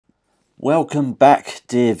Welcome back,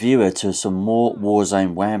 dear viewer, to some more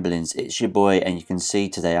Warzone Wamblings. It's your boy, and you can see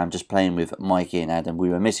today I'm just playing with Mikey and Adam. We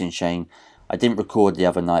were missing Shane. I didn't record the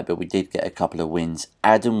other night, but we did get a couple of wins.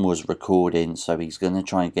 Adam was recording, so he's going to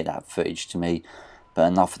try and get that footage to me. But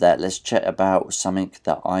enough of that, let's chat about something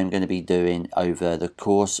that I'm going to be doing over the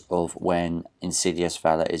course of when Insidious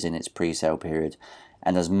Valor is in its pre-sale period.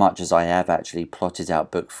 And as much as I have actually plotted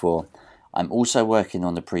out book 4, I'm also working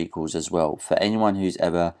on the prequels as well. For anyone who's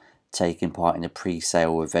ever taking part in a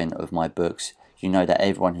pre-sale event of my books, you know that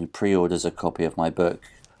everyone who pre-orders a copy of my book,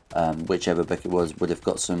 whichever book it was, would have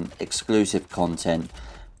got some exclusive content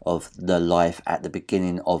of the life at the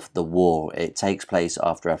beginning of the war. It takes place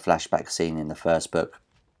after a flashback scene in the first book,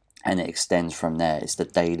 and it extends from there. It's the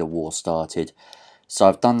day the war started. So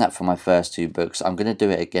I've done that for my first two books. I'm going to do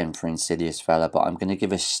it again for Insidious Valor, but I'm going to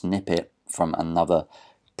give a snippet from another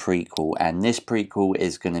prequel, and this prequel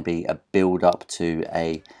is going to be a build-up to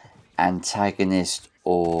a antagonist,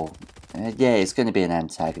 or yeah, it's going to be an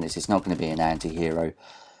antagonist. It's not going to be an anti-hero,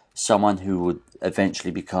 someone who would eventually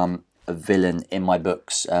become a villain in my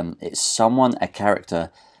books. It's a character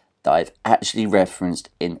that I've actually referenced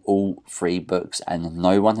in all three books, and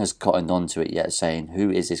no one has cottoned onto it yet, saying who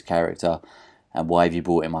is this character and why have you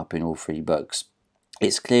brought him up in all three books.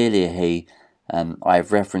 It's clearly a he.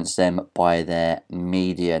 I've referenced them by their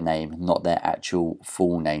media name, not their actual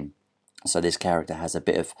full name. So this character has a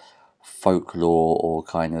bit of folklore or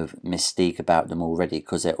kind of mystique about them already,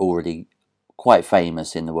 because they're already quite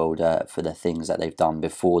famous in the world for the things that they've done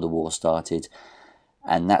before the war started.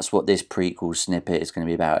 And that's what this prequel snippet is going to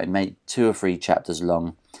be about. It made 2 or 3 chapters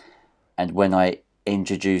long, and when I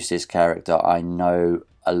introduce this character, I know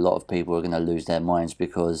a lot of people are going to lose their minds,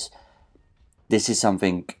 because this is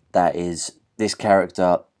something that is, this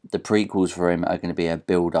character, the prequels for him are going to be a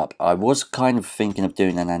build-up. I was kind of thinking of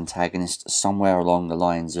doing an antagonist somewhere along the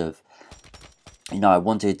lines of, I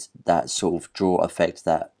wanted that sort of draw effect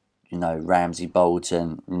that, Ramsay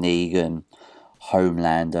Bolton, Negan,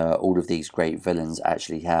 Homelander, all of these great villains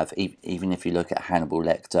actually have. Even if you look at Hannibal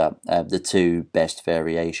Lecter, the 2 best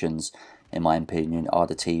variations, in my opinion, are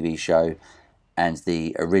the TV show and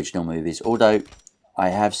the original movies. Although I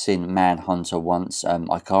have seen Manhunter once.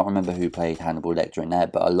 I can't remember who played Hannibal Lecter in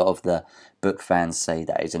that, but a lot of the book fans say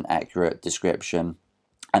that is an accurate description,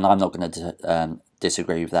 and I'm not going to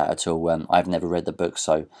disagree with that at all. I've never read the book,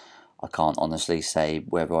 so I can't honestly say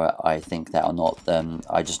whether I think that or not.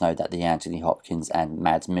 I just know that the Anthony Hopkins and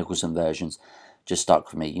Mads Mikkelsen versions just stuck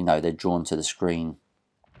for me. They're drawn to the screen.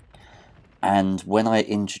 And when I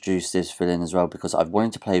introduced this villain as well, because I've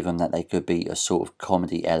wanted to play with them that they could be a sort of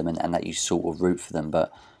comedy element and that you sort of root for them,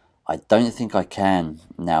 but I don't think I can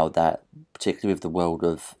now, that particularly with the world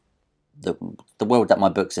of the world that my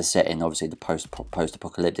books are set in, obviously the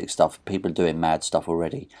post-apocalyptic stuff, people are doing mad stuff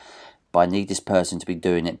already, but I need this person to be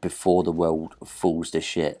doing it before the world falls to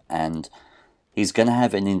shit. And he's going to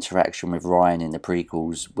have an interaction with Ryan in the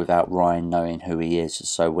prequels without Ryan knowing who he is.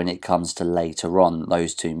 So when it comes to later on,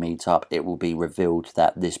 those two meet up, it will be revealed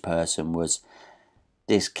that this person was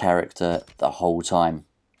this character the whole time.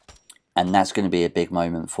 And that's going to be a big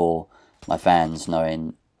moment for my fans,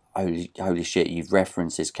 knowing, holy shit, you've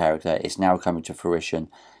referenced this character, it's now coming to fruition.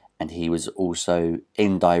 And he was also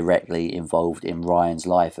indirectly involved in Ryan's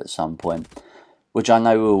life at some point, which I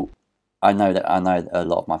know that a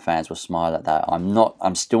lot of my fans will smile at that.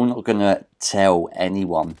 I'm still not going to tell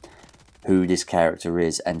anyone who this character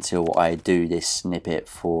is until I do this snippet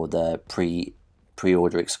for the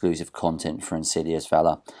pre-order exclusive content for Insidious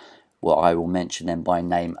Valor, where I will mention them by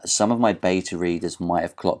name. Some of my beta readers might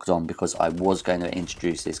have clocked on, because I was going to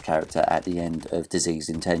introduce this character at the end of Diseased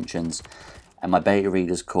Intentions, and my beta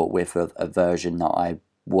readers caught whiff of a version that I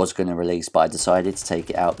was going to release, but I decided to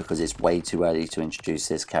take it out because it's way too early to introduce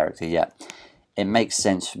this character yet. It makes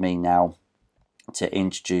sense for me now to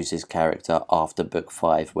introduce this character after book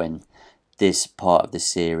 5, when this part of the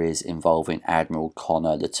series involving Admiral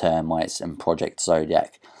Connor, the Termites, and Project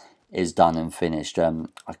Zodiac is done and finished. I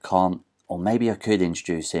can't, or maybe I could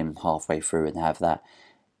introduce him halfway through and have that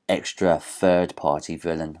extra third-party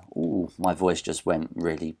villain. Ooh, my voice just went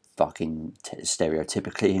really fucking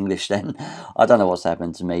stereotypically English then. I don't know what's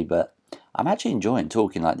happened to me, but I'm actually enjoying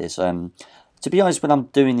talking like this. To be honest, when I'm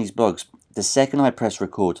doing these blogs, the second I press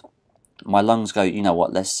record, my lungs go, you know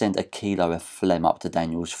what, let's send a kilo of phlegm up to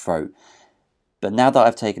Daniel's throat. But now that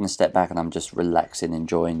I've taken a step back and I'm just relaxing,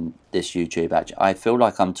 enjoying this YouTube, actually, I feel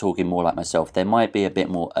like I'm talking more like myself. There might be a bit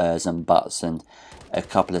more ers and buts and a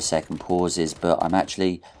couple of second pauses, but I'm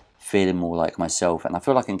actually feeling more like myself, and I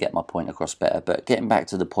feel like I can get my point across better. But getting back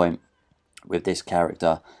to the point with this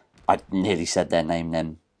character, I nearly said their name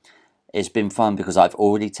then. it's been fun because I've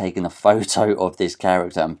already taken a photo of this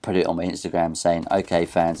character and put it on my Instagram saying, okay,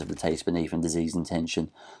 fans of The Taste Beneath and Disease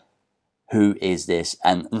Intention, who is this?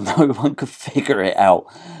 And no one could figure it out.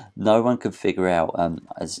 No one could figure out.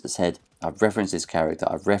 As I said, I've referenced this character.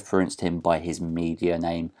 I've referenced him by his media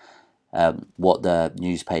name, what the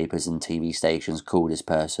newspapers and TV stations call this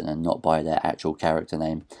person, and not by their actual character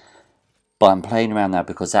name. But I'm playing around now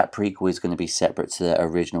because that prequel is going to be separate to the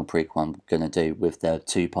original prequel I'm going to do, with the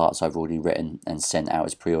 2 parts I've already written and sent out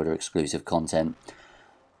as pre-order exclusive content.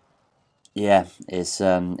 Yeah, it's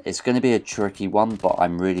going to be a tricky one, but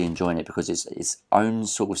I'm really enjoying it because it's its own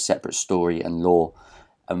sort of separate story and lore.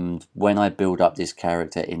 And when I build up this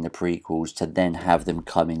character in the prequels, to then have them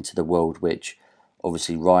come into the world which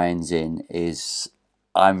obviously Ryan's in, is,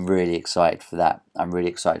 I'm really excited for that. I'm really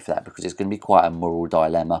excited for that because it's going to be quite a moral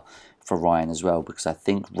dilemma for Ryan as well, because I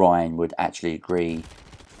think Ryan would actually agree,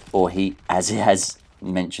 or he, as he has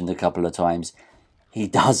mentioned a couple of times, he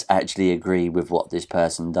does actually agree with what this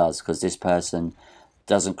person does, because this person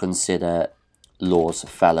doesn't consider laws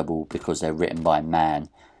fallible because they're written by man.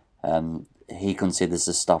 He considers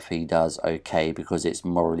the stuff he does okay because it's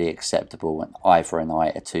morally acceptable, an eye for an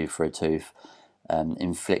eye, a tooth for a tooth,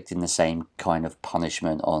 inflicting the same kind of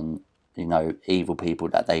punishment on, you know, evil people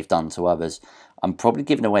that they've done to others. I'm probably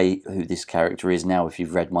giving away who this character is now if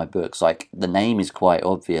you've read my books. Like, the name is quite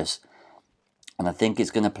obvious, and I think it's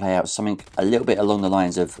going to play out something a little bit along the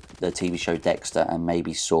lines of the TV show Dexter and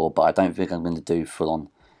maybe Saw, but I don't think I'm going to do full-on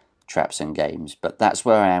traps and games. But that's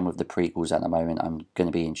where I am with the prequels at the moment. I'm going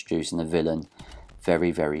to be introducing the villain very,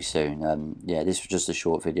 very soon. Yeah, this was just a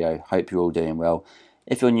short video. Hope you're all doing well.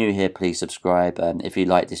 If you're new here, please subscribe. If you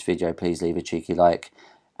like this video, please leave a cheeky like.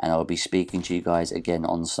 And I'll be speaking to you guys again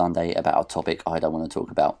on Sunday about a topic I don't want to talk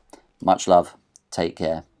about. Much love. Take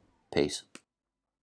care. Peace.